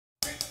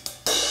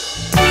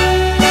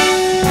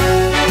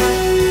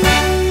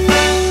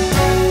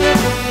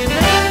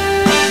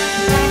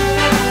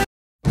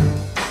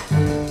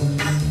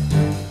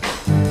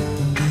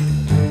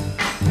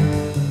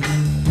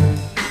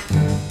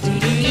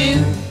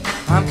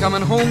I'm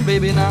coming home,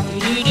 baby, now.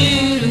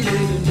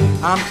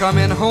 I'm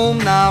coming home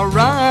now,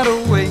 right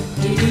away.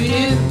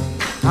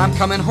 I'm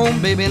coming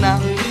home, baby, now.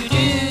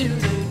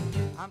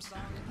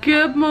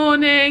 Good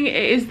morning. It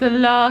is the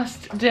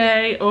last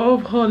day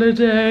of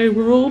holiday.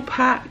 We're all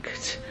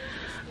packed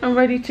and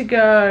ready to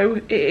go.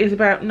 It is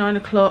about 9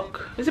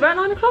 o'clock. Is it about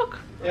 9 o'clock?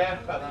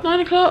 Yeah, about that. 9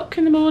 o'clock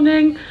in the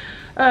morning.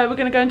 We're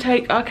going to go and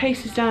take our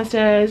cases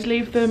downstairs,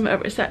 leave them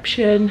at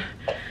reception,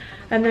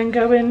 and then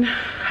go and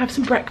have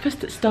some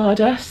breakfast at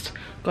Stardust.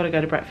 Gotta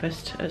go to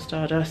breakfast at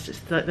Stardust. It's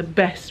like the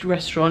best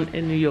restaurant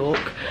in New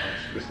York.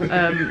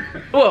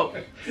 Well,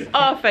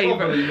 our favourite.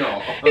 Probably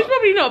not. It's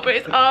probably not, but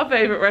it's our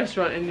favourite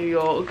restaurant in New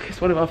York.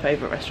 It's one of our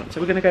favourite restaurants. So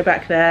we're gonna go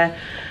back there.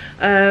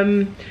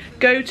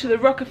 Go to the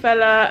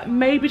Rockafeller,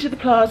 maybe to the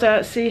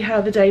Plaza, see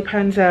how the day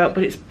pans out,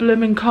 but it's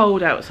blooming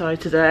cold outside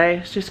today.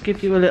 Let's just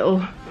give you a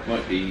little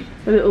Might be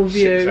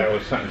view. 6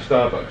 hours sat in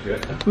Starbucks,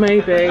 yeah?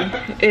 Maybe.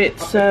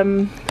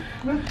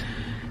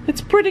 It's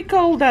pretty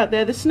cold out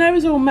there. The snow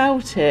is all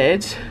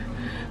melted,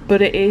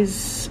 but it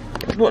is,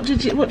 what did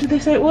they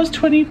say it was?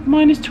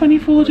 minus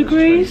 24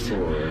 degrees.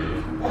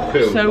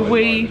 So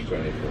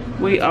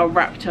we are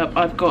wrapped up.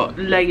 I've got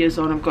layers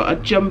on. I've got a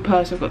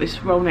jumper, so I've got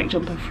this roll neck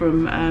jumper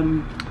from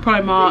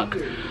Primark.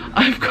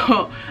 I've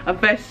got a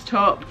vest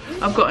top.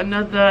 I've got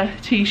another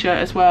t-shirt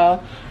as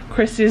well.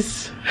 Chris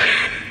is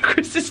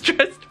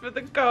dressed for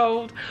the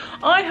cold.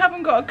 I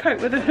haven't got a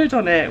coat with a hood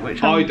on it,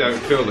 which I don't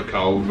feel the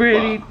cold.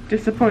 Really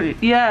disappointed.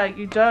 Yeah,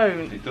 you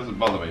don't. It doesn't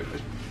bother me if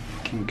it's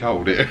fucking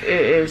cold here. It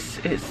is.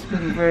 It's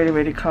been really,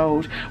 really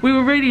cold. We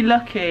were really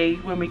lucky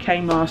when we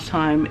came last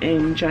time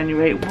in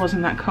January. It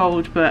wasn't that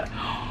cold, but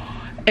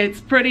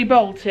it's pretty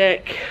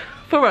Baltic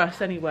for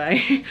us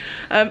anyway.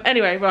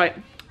 Anyway, right.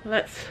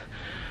 Let's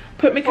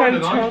put my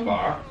coat on.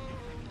 Bar.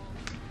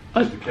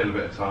 Just to kill a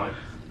bit of time.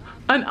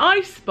 An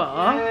ice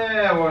bar?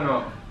 Yeah, why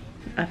not?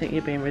 I think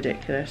you're being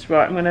ridiculous.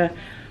 Right, I'm gonna...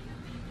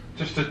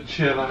 Just to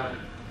chill out.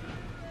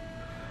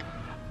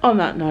 On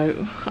that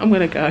note, I'm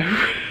gonna go.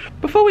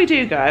 Before we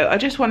do go, I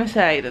just want to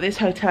say that this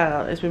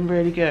hotel has been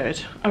really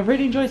good. I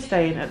really enjoyed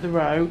staying at the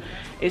Row.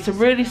 It's a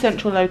really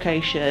central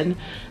location.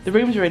 The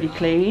rooms are really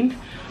clean.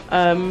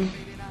 And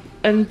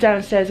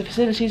downstairs the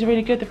facilities are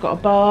really good. They've got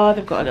a bar,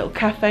 they've got a little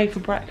cafe for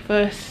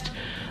breakfast.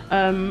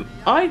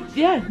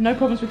 Yeah, no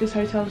problems with this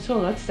hotel at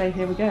all. I'd stay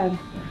here again.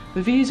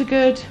 The views are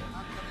good.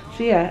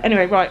 So yeah,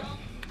 anyway, right,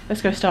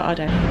 let's go start our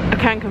day. I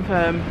can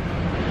confirm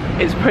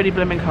it's pretty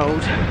blooming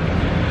cold.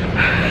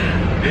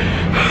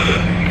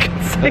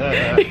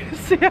 you can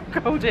see how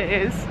cold it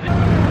is.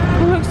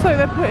 It looks like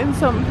they're putting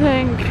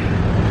something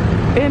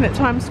in at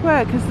Times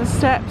Square because the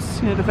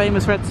steps, you know, the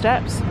famous red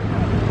steps,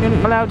 you're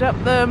not allowed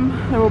up them.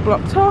 They're all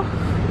blocked off.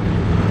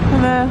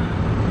 And I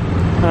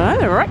don't know,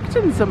 they're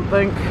erecting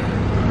something.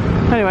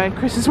 Anyway,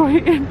 Chris is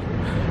waiting.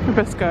 We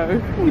best go.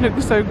 He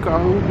looks so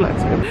cold, bless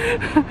him.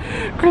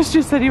 Chris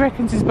just said he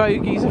reckons his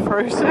bogies are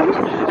frozen.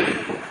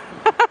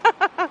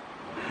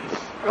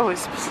 Oh,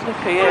 it's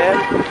slippy here.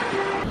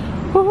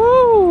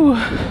 Woohoo!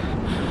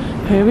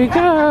 Here we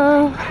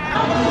go.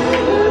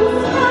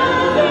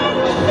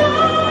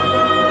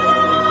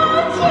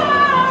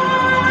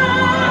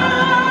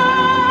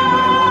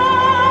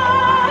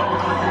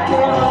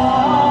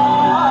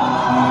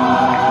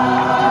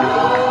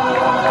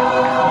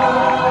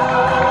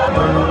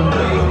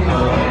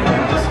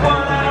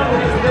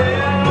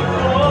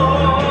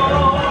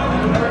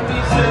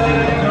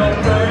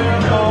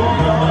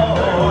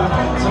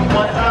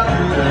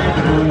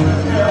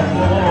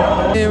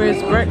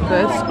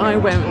 Breakfast, I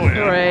went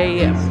for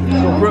a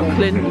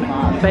Brooklyn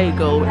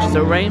bagel, which is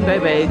a rainbow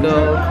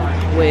bagel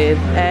with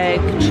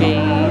egg,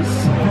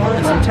 cheese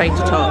and some tater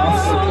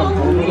tots.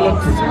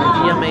 Looks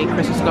yummy.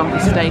 Chris has gone for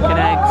steak and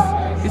eggs.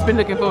 He's been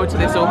looking forward to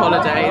this all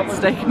holiday. It's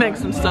steak and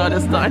eggs from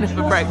Stardust diner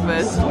for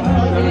breakfast.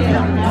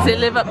 Does it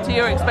live up to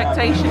your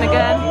expectation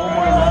again?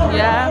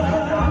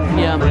 Yeah?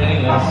 Yum.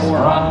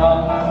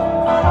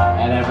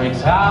 And every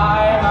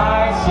time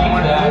I see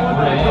that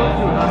grin,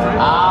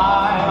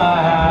 I'm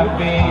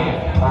happy.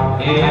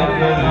 You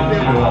and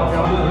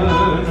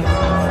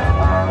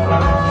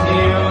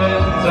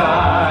I,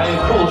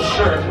 full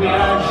shirt, we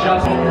are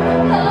just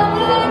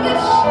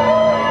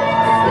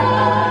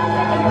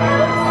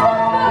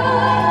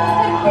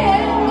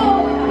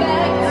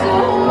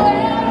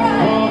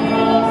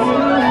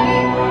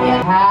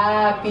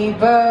Happy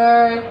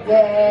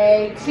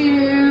birthday to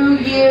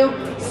you.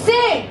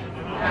 Sing!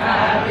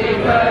 Happy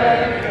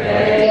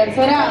birthday. Dance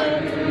it out.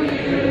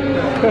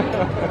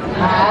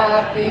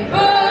 Happy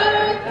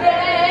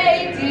birthday,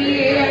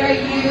 dear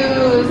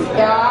you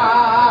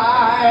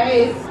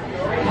skies.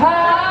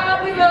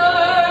 Happy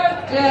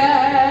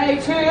birthday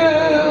to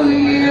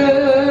you.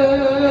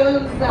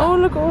 Oh,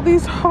 look at all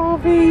these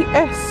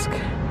Harvey-esque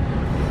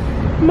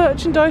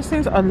merchandise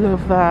things. I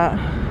love that.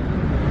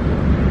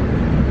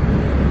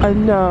 I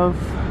love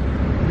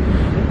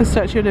the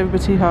Statue of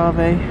Liberty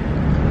Harvey.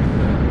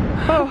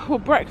 Oh, well,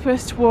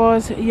 breakfast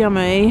was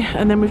yummy,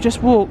 and then we've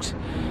just walked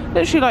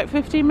literally like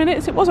 15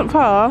 minutes. It wasn't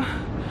far,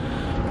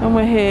 and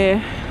we're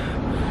here.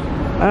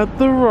 at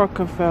the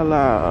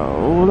Rockafeller,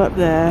 all up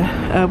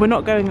there. We're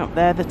not going up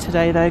there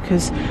today though,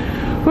 because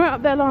we were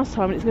up there last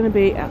time and it's going to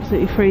be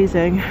absolutely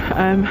freezing.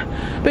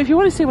 But if you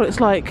want to see what it's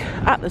like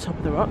at the top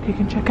of the rock, you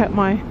can check out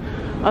my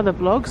other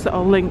vlogs that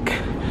I'll link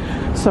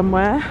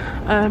somewhere.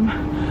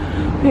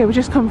 Yeah, we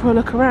just come for a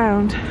look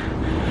around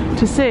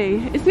to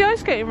see. Is the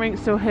ice skating rink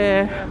still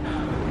here?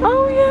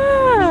 Oh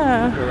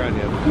yeah.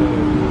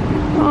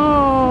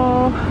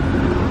 Oh,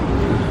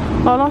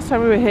 last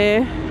time we were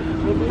here,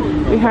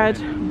 we had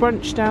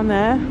brunch down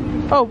there.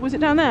 Oh, was it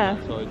down there?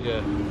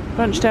 Yeah.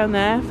 Brunch down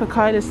there for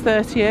Kyla's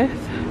 30th.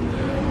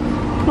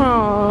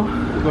 Oh.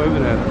 We'll go over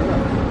there.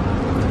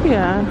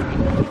 Yeah.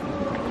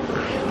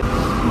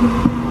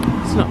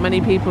 There's not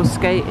many people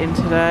skating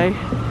today.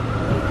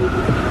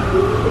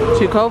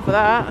 Too cold for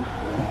that.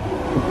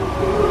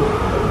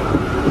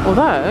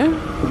 Although,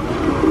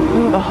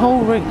 look at the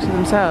whole rink to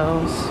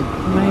themselves.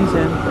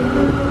 Amazing.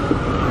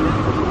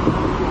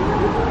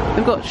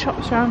 They've got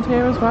shops around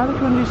here as well if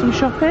you want to do some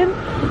shopping.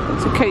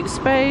 It's a Kate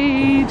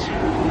Spade.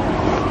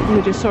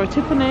 We just saw a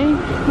Tiffany,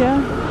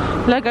 yeah.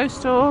 Lego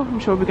store. I'm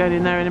sure we'll be going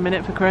in there in a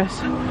minute for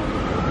Chris.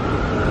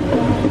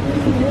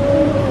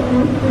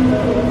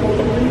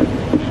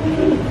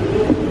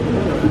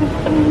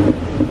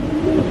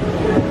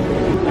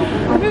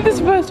 I think this is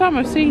the first time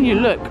I've seen you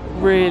look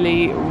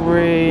really,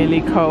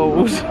 really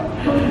cold. How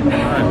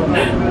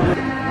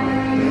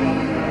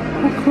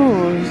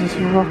cool is this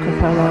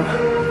Rockafeller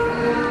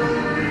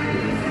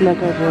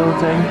Lego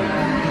building?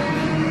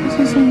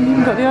 You've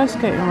even got the ice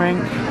skating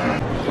rink.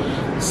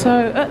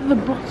 So at the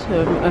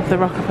bottom of the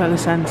Rockafeller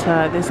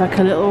Centre there's like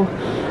a little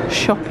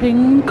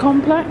shopping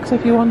complex.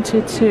 If you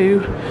wanted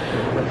to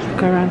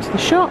go around to the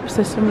shops,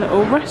 there's some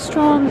little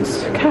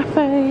restaurants,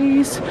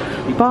 cafes,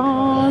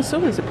 bars. Oh,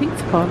 there's a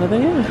pizza parlour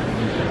there, yeah.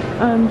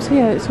 So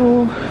yeah, it's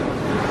all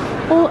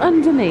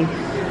underneath.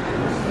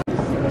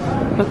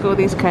 Look at all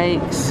these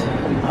cakes.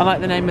 I like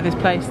the name of this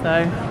place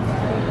though.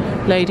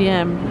 Lady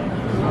M.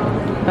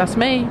 That's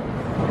me.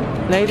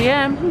 Lady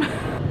M.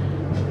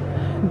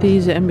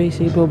 These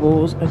NBC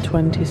bubbles are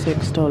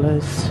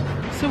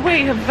 $26. So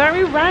we have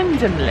very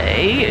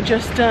randomly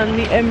just done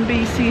the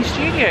NBC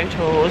studio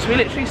tours. We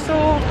literally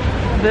saw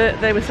that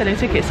they were selling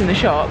tickets in the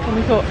shop and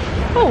we thought,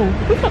 oh,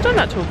 we've not done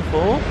that tour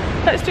before.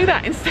 Let's do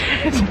that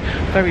instead.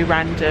 Very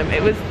random.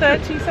 It was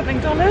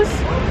 $30-something.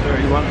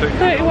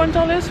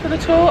 $31 for the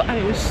tour, and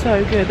it was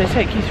so good. They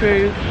take you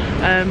through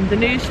the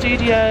news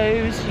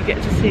studios. You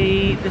get to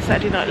see the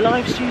Saturday Night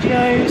Live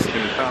studios,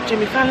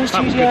 Jimmy Fallon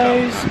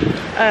studios,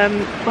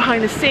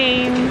 behind the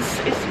scenes.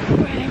 It's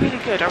really, really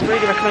good. I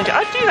really recommend it.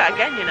 I'd do that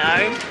again, you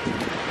know.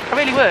 I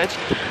really would.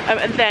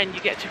 And then you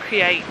get to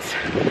create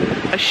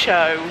a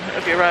show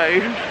of your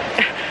own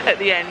at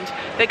the end.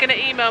 They're going to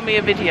email me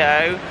a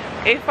video.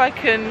 If I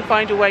can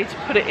find a way to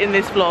put it in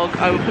this vlog,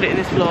 I will put it in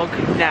this vlog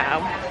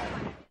now.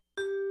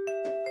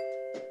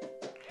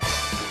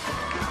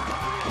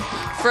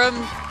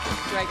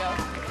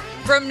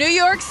 From New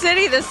York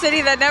City, the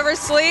city that never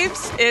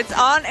sleeps, it's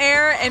On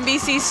Air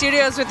NBC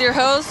Studios with your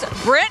host,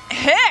 Brent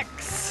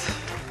Hicks.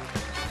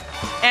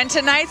 And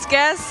tonight's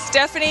guest,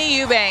 Stephanie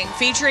Eubank,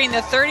 featuring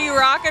the 30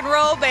 Rock and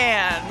Roll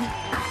Band.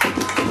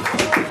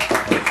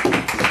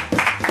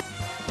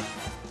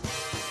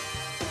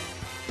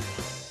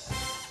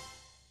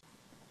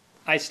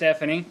 Hi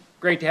Stephanie,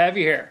 great to have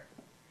you here.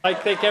 I'd like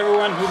to thank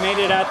everyone who made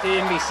it out to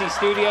NBC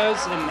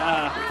Studios and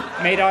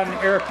made On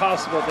Air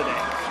possible today.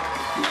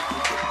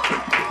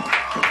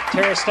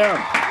 Tara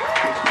Stone,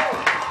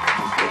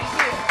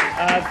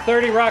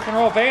 30 Rock and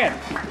Roll Band,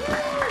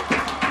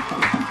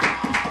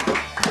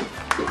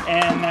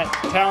 and that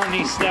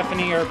talented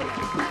Stephanie Urban.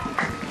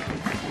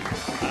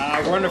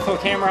 Wonderful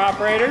camera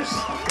operators,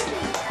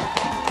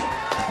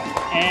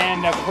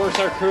 and of course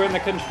our crew in the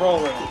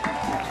control room.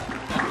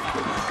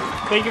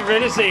 Thank you for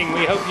visiting.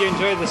 We hope you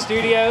enjoy the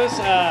studios.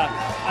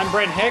 I'm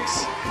Brent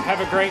Hicks. Have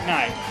a great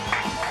night.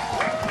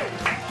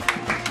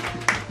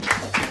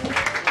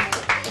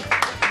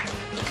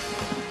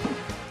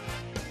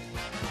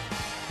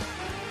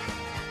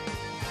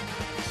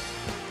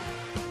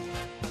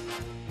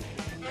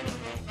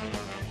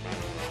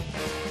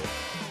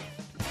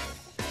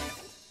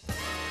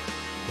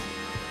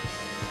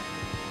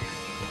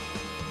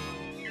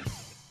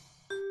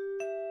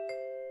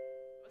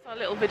 Our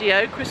little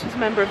video. Chris was a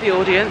member of the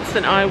audience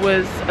and I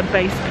was a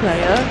bass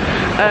player.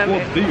 I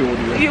was the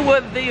audience. You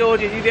were the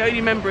audience. You're the only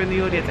member in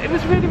the audience. It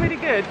was really, really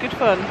good. Good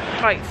fun.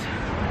 Right,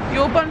 you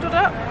all bundled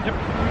up? Yep.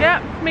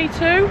 Yeah, me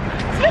too.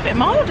 It's a little bit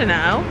milder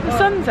now. The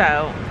sun's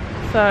out.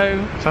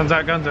 So Sun's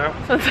out, guns out.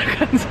 sun's out,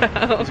 guns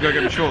out. Let's go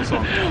get the shorts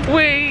on.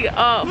 We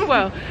are,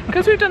 well,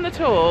 because we've done the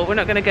tour, we're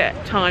not going to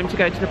get time to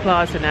go to the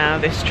plaza now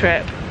this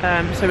trip.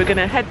 So we're going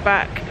to head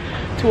back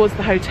towards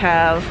the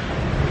hotel.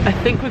 I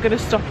think we're going to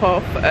stop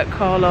off at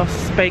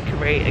Carlos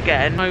Bakery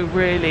again. I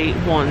really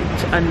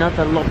want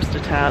another lobster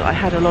tail. I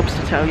had a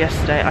lobster tail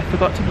yesterday. I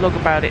forgot to vlog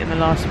about it in the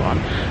last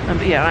one.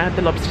 But yeah, I had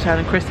the lobster tail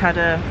and Chris had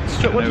a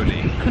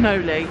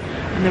cannoli.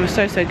 And they were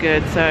so, so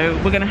good. So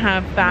we're going to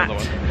have that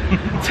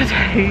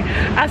today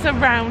as a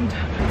round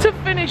to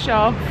finish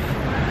off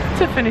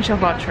to finish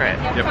off our trip.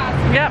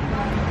 Yep.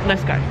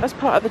 Let's go. As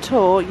part of the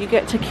tour, you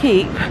get to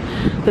keep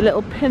the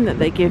little pin that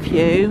they give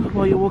you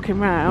while you're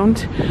walking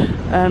around,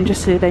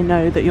 just so they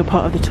know that you're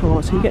part of the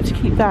tour. So you get to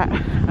keep that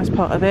as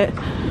part of it.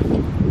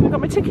 I've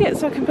got my tickets,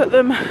 so I can put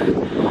them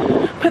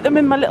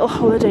in my little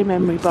holiday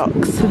memory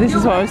box. So this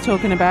is what I was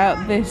talking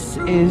about. This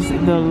is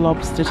the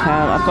lobster tail.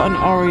 I've got an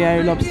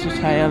Oreo lobster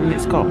tail, and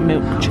it's got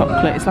milk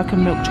chocolate. It's like a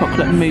milk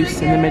chocolate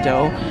mousse in the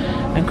middle,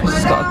 and Chris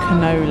has got a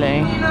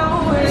cannoli.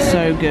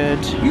 So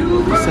good,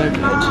 so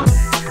good.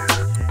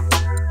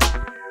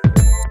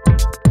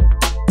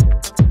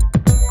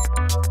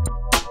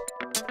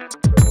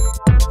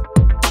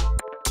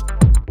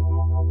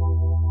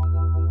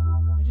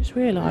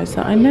 Realised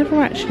that I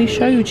never actually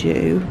showed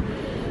you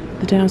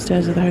the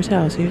downstairs of the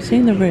hotel. So you've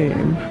seen the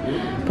room,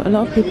 but a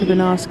lot of people have been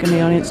asking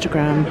me on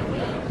Instagram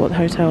what the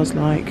hotel's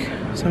like,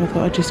 so I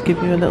thought I'd just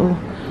give you a little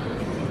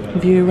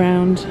view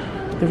around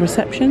the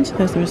reception. So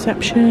there's the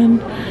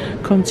reception,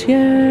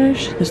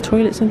 concierge, there's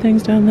toilets and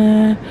things down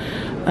there.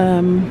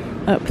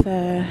 Up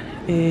there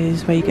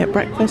is where you get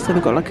breakfast, so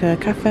they've got like a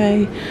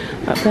cafe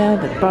up there,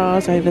 the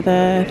bar's over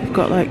there, they've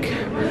got like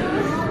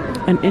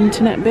an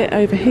internet bit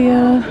over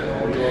here.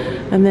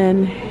 And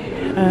then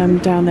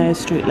down there is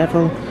street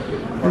level,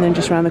 and then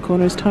just around the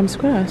corner is Times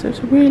Square. So it's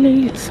a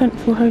really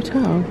central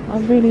hotel.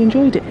 I've really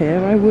enjoyed it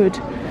here. I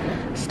would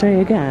stay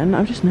again.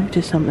 I've just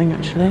noticed something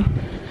actually.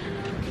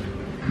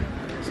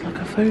 It's like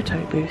a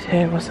photo booth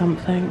here or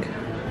something.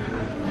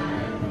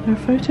 No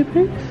photo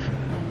booth?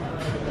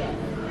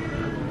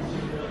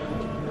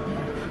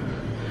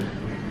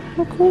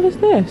 How cool is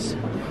this?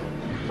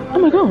 Oh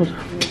my god.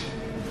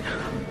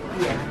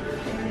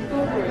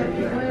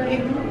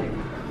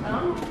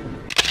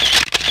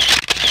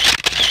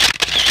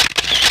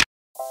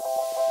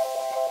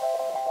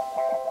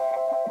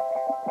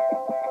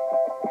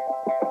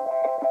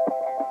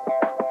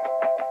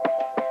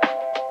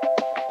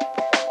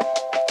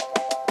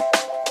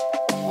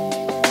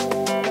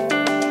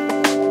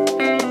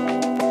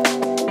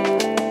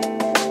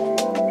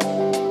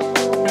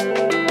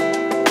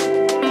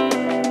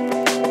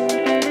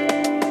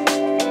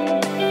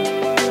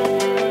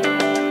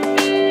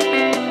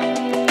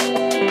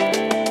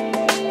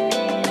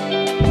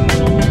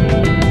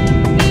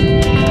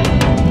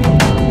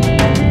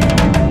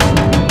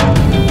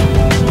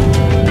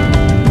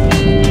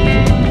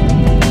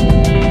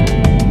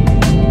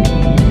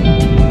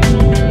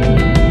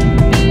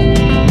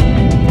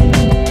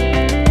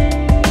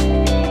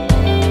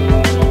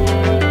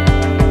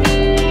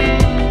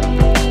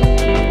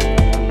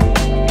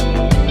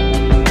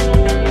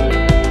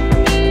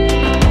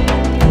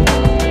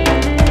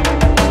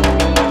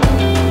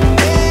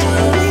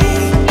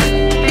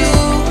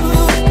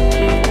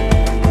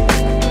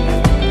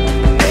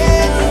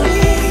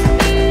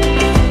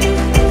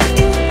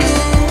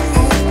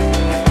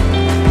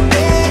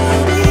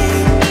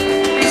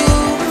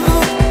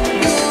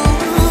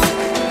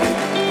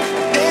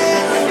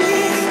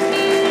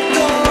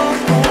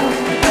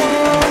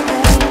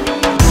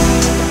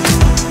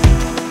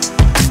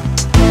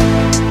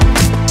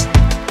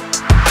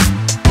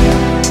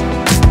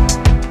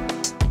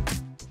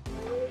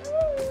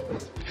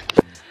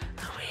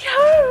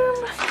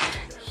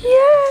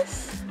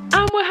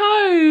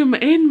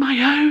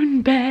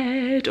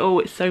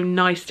 It's so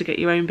nice to get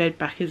your own bed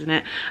back, isn't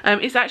it?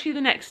 It's actually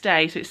the next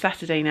day, so it's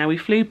Saturday now. We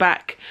flew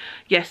back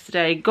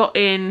yesterday, got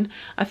in,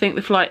 I think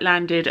the flight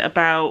landed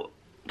about,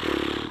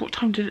 what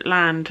time did it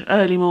land?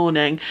 Early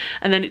morning,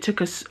 and then it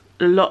took us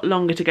a lot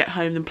longer to get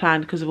home than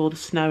planned because of all the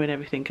snow and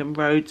everything and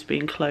roads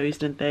being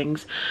closed and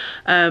things.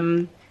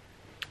 So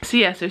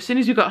yeah, so as soon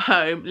as we got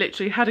home,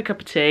 literally had a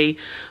cup of tea,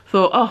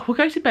 thought, oh, we'll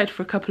go to bed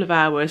for a couple of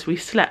hours. We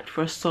slept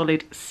for a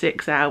solid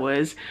 6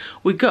 hours.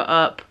 We got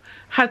up,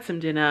 had some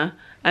dinner,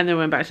 and then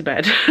went back to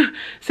bed.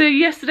 So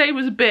yesterday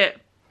was a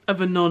bit of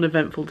a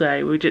non-eventful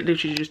day. We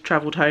literally just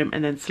travelled home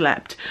and then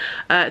slept.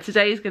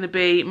 Today is going to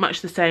be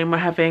much the same. We're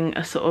having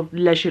a sort of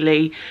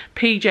leisurely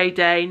PJ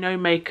day, no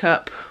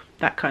makeup,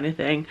 that kind of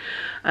thing.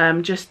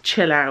 Just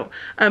chill out.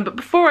 But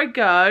before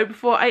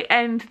I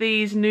end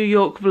these New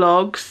York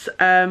vlogs,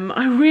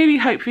 I really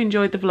hope you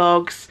enjoyed the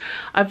vlogs.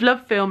 I've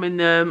loved filming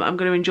them. I'm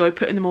going to enjoy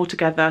putting them all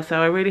together,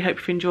 so I really hope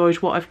you've enjoyed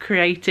what I've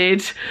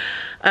created.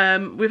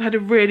 We've had a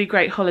really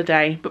great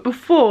holiday, but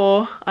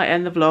before I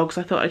end the vlogs,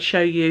 I thought I'd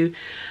show you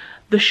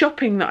the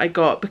shopping that I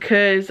got,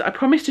 because I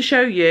promised to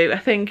show you, I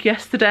think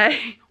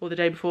yesterday or the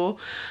day before,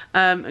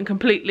 and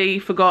completely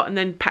forgot and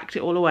then packed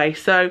it all away.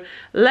 So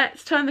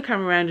let's turn the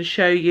camera around and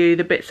show you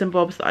the bits and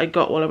bobs that I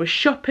got while I was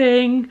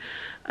shopping.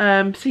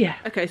 So yeah,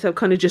 okay, so I've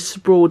kind of just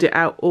sprawled it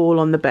out all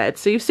on the bed.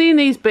 So you've seen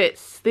these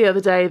bits the other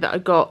day that I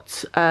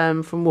got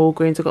from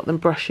Walgreens. I got them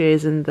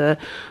brushes and the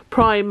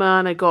primer,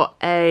 and I got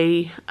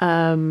a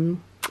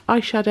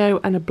eyeshadow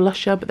and a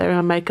blusher, but they're in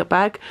a makeup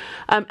bag.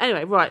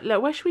 Anyway, right,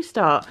 look, where should we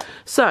start?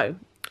 So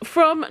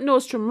from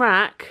Nordstrom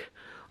Rack,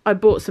 I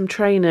bought some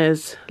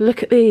trainers.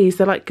 Look at these,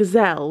 they're like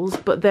gazelles,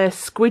 but they're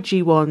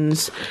squidgy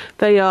ones.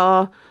 They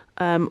are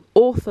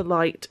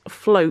Ortholite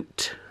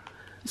float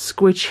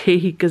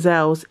squidgy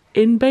gazelles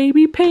in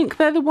baby pink.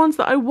 They're the ones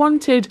that I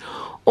wanted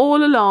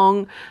all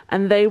along,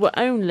 and they were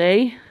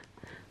only,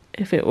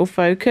 if it will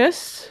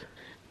focus,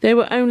 they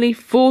were only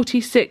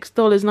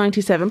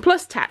 $46.97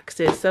 plus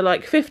taxes, so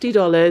like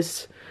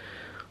 $50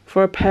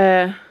 for a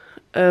pair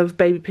of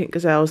baby pink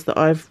gazelles that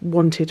I've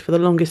wanted for the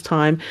longest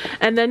time.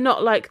 And they're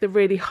not like the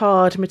really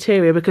hard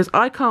material, because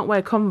I can't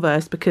wear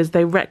Converse because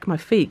they wreck my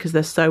feet because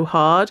they're so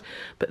hard,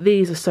 but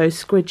these are so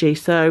squidgy,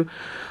 so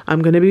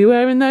I'm going to be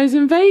wearing those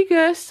in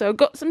Vegas. So I've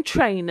got some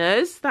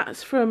trainers,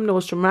 that's from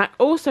Nordstrom Rack.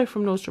 Also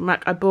from Nordstrom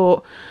Rack I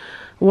bought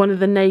one of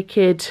the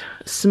Naked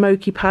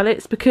smoky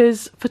palettes,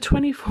 because for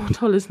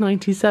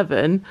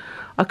 $24.97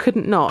 I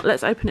couldn't not.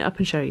 Let's open it up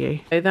and show you.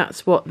 So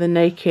that's what the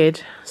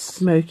Naked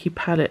smoky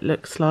palette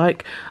looks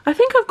like. I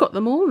think I've got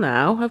them all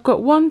now. I've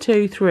got 1,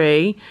 2,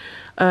 3,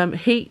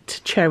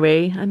 Heat,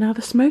 Cherry, and now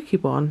the smoky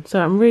one.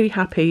 So I'm really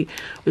happy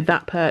with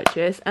that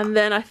purchase. And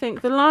then I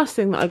think the last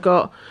thing that I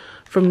got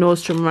from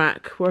Nordstrom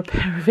Rack were a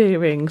pair of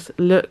earrings.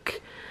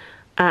 Look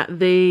at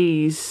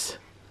these.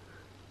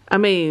 I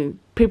mean,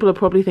 people are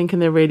probably thinking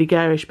they're really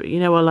garish, but you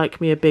know I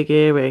like me a big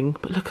earring.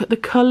 But look at the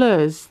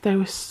colours. They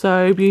were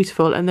so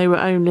beautiful, and they were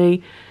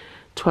only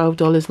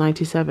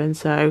 $12.97,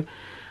 so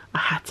I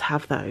had to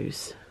have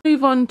those.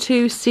 Move on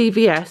to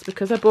CVS,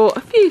 because I bought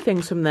a few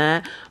things from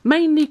there,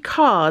 mainly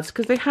cards,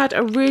 because they had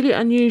a really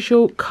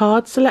unusual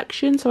card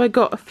selection. So I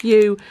got a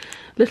few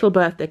little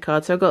birthday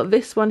cards. So I got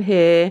this one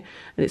here,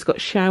 and it's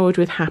got showered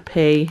with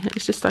happy.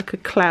 It's just like a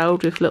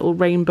cloud with little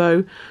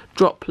rainbow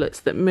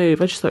droplets that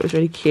move. I just thought it was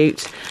really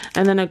cute.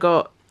 And then I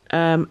got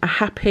a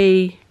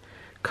happy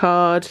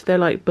card. They're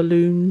like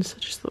balloons. I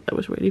just thought that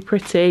was really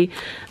pretty.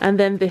 And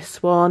then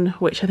this one,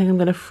 which I think I'm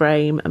going to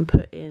frame and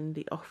put in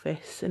the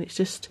office, and it's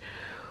just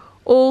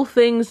all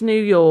things New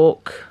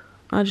York.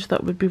 I just thought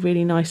it would be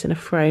really nice in a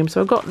frame,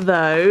 so I got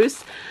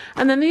those.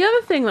 And then the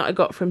other thing that I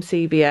got from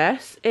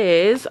CVS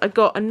is I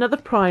got another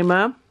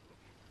primer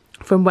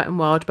from Wet n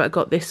Wild, but I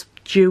got this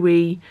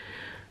dewy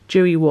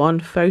one,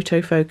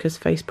 Photo Focus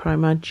Face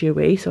Primer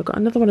Dewy. So I got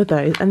another one of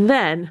those. And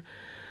then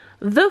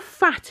the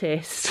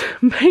fattest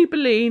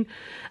Maybelline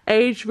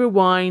Age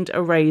Rewind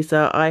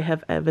eraser I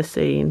have ever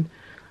seen.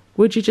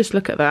 Would you just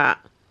look at that?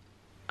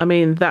 I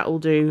mean, that will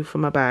do for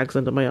my bags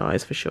under my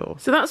eyes for sure.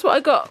 So that's what I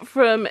got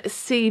from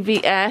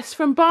CVS.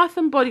 From Bath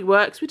 & Body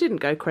Works, we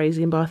didn't go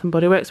crazy in Bath &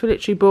 Body Works. We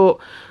literally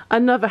bought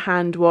another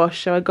hand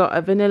wash. So I got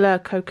a vanilla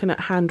coconut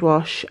hand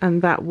wash,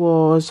 and that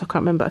was, I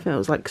can't remember, I think it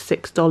was like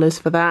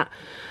 $6 for that.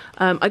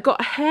 I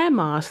got a hair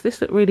mask. This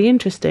looked really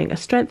interesting. A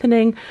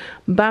strengthening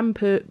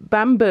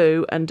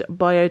bamboo and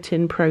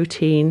biotin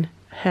protein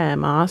hair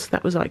mask.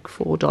 That was like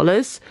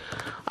 $4.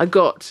 I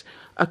got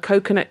a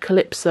coconut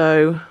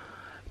calypso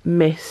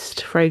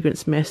mist,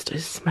 fragrance mist. It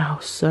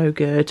smells so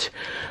good.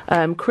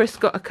 Chris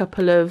got a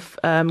couple of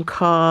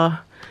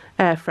car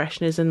air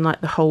fresheners and like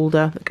the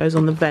holder that goes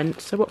on the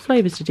vent. So what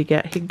flavours did he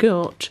get? He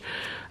got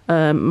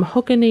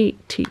mahogany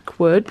teak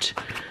wood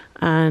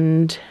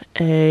and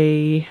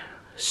a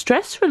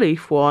stress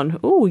relief one.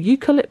 Oh,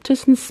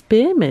 eucalyptus and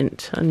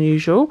spearmint,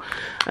 unusual.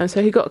 And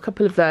so he got a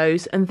couple of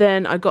those. And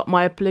then I got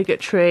my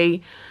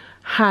obligatory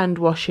hand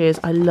washes.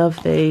 I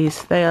love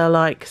these. They are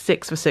like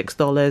 6 for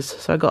 $6.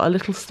 So I got a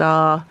little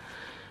star,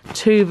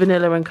 2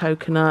 vanilla and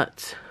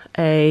coconut,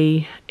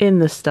 a in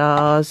the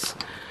stars,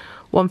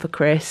 1 for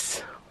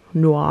Chris,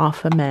 noir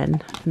for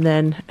men, and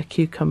then a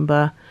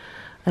cucumber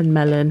and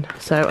melon.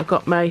 So I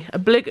got my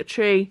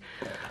obligatory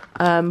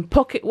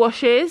pocket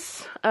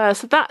washes.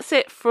 So that's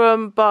it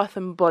from Bath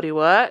 & Body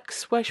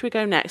Works. Where should we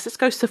go next? Let's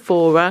go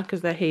Sephora,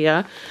 because they're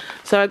here.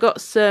 So I got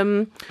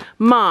some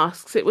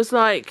masks. It was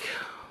like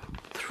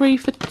 3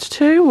 for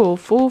 2 or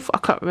 4 for, I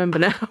can't remember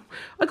now.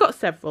 I got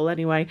several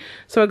anyway.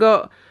 So I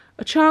got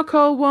a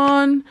charcoal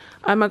one.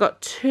 I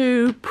got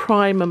 2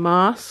 primer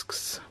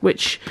masks,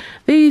 which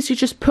these you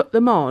just put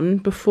them on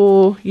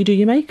before you do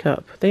your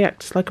makeup. They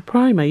act like a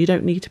primer. You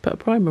don't need to put a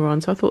primer on,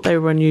 so I thought they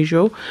were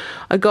unusual.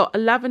 I got a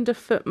lavender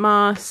foot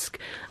mask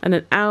and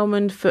an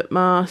almond foot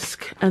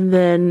mask, and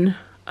then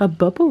a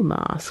bubble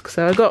mask.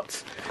 So I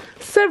got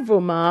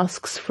several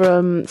masks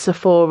from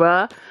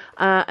Sephora.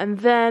 And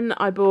then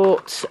I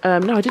bought,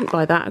 no, I didn't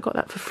buy that. I got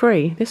that for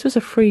free. This was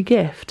a free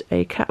gift,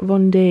 a Kat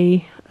Von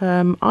D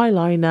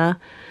eyeliner,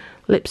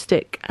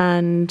 lipstick,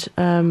 and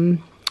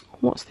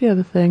what's the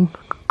other thing?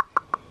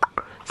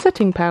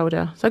 Setting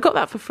powder. So I got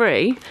that for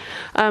free.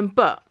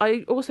 But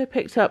I also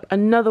picked up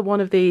another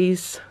one of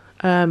these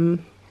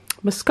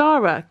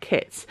mascara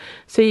kits.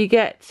 So you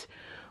get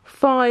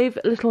 5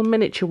 little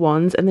miniature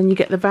ones, and then you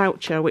get the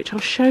voucher, which I'll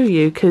show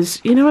you,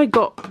 because you know I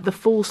got the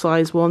full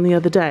size one the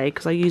other day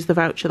because I used the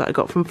voucher that I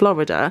got from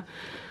Florida.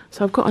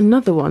 So I've got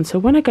another one, so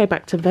when I go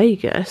back to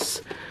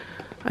Vegas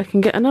I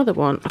can get another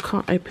one. I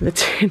can't open the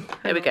tin.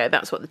 There we go,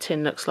 that's what the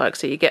tin looks like.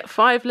 So you get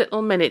 5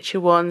 little miniature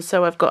ones.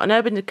 So I've got an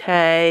Urban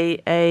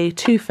Decay, a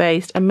Too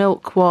Faced, a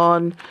Milk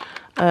one,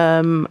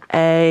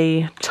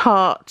 a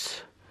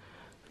Tarte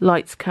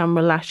lights,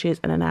 camera,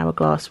 lashes and an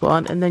hourglass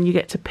one, and then you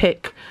get to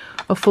pick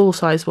a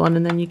full-size one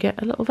and then you get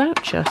a little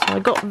voucher. So I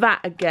got that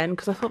again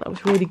because I thought that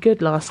was really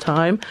good last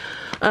time.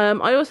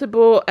 I also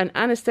bought an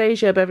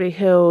Anastasia Beverly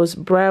Hills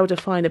Brow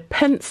Definer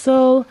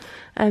pencil,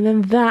 and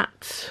then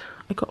that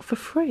I got for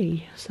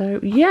free. So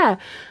yeah,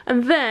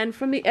 and then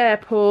from the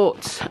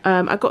airport,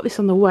 I got this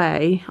on the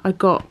way. I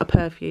got a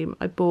perfume.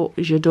 I bought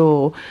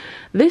J'adore.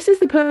 This is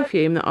the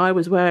perfume that I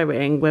was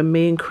wearing when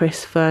me and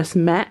Chris first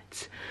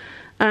met,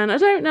 and I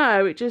don't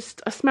know, it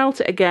just, I smelt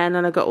it again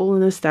and I got all the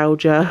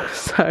nostalgia.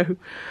 So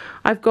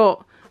I've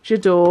got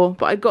J'adore,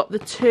 but I got the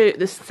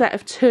set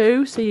of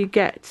two, so you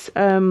get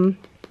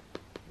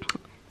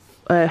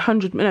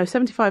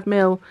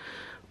 75ml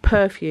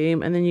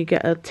perfume, and then you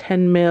get a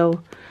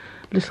 10ml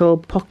little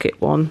pocket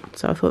one.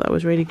 So I thought that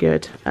was really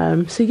good.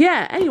 So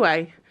yeah,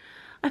 anyway,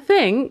 I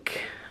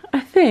think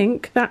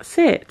that's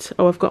it.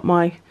 Oh, I've got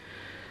my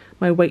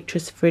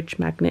waitress fridge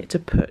magnet to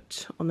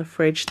put on the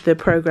fridge. The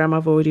program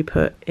I've already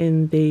put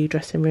in the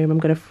dressing room. I'm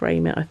going to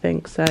frame it, I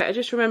think. So I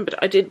just remembered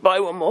I did buy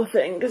one more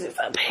thing because it's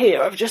up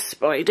here. I've just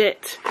spied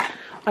it.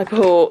 I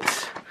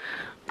bought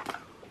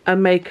a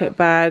makeup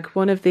bag,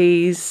 one of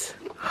these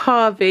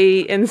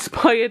Harvey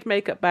inspired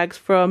makeup bags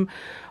from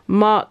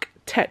Mark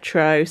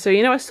Tetro. So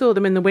you know, I saw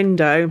them in the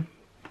window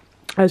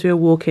as we were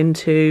walking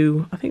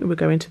to, I think we were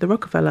going to the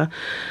Rockafeller.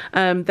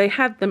 They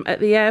had them at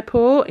the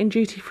airport in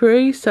duty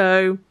free,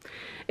 so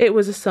it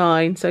was a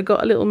sign. So I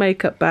got a little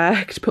makeup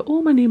bag to put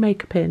all my new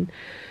makeup in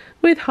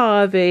with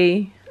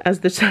Harvey as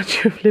the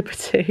Statue of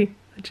Liberty.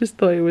 I just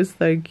thought it was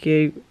so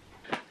cute.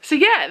 So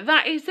yeah,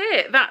 that is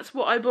it. That's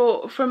what I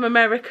bought from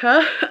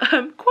America.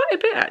 Quite a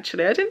bit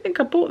actually. I didn't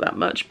think I bought that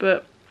much,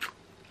 but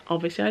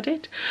obviously I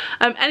did.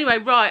 Anyway,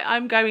 right,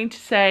 I'm going to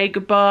say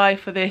goodbye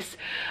for this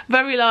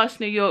very last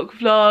New York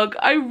vlog.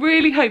 I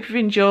really hope you've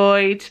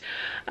enjoyed.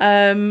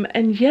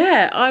 And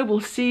yeah, I will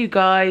see you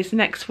guys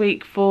next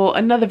week for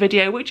another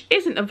video, which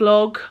isn't a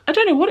vlog. I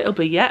don't know what it'll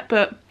be yet,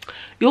 but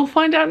you'll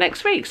find out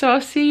next week. So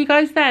I'll see you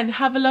guys then.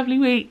 Have a lovely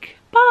week.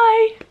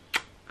 Bye.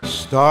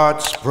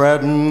 Start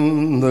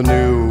spreading the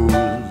news.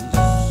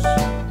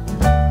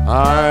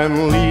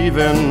 I'm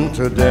leaving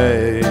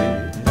today.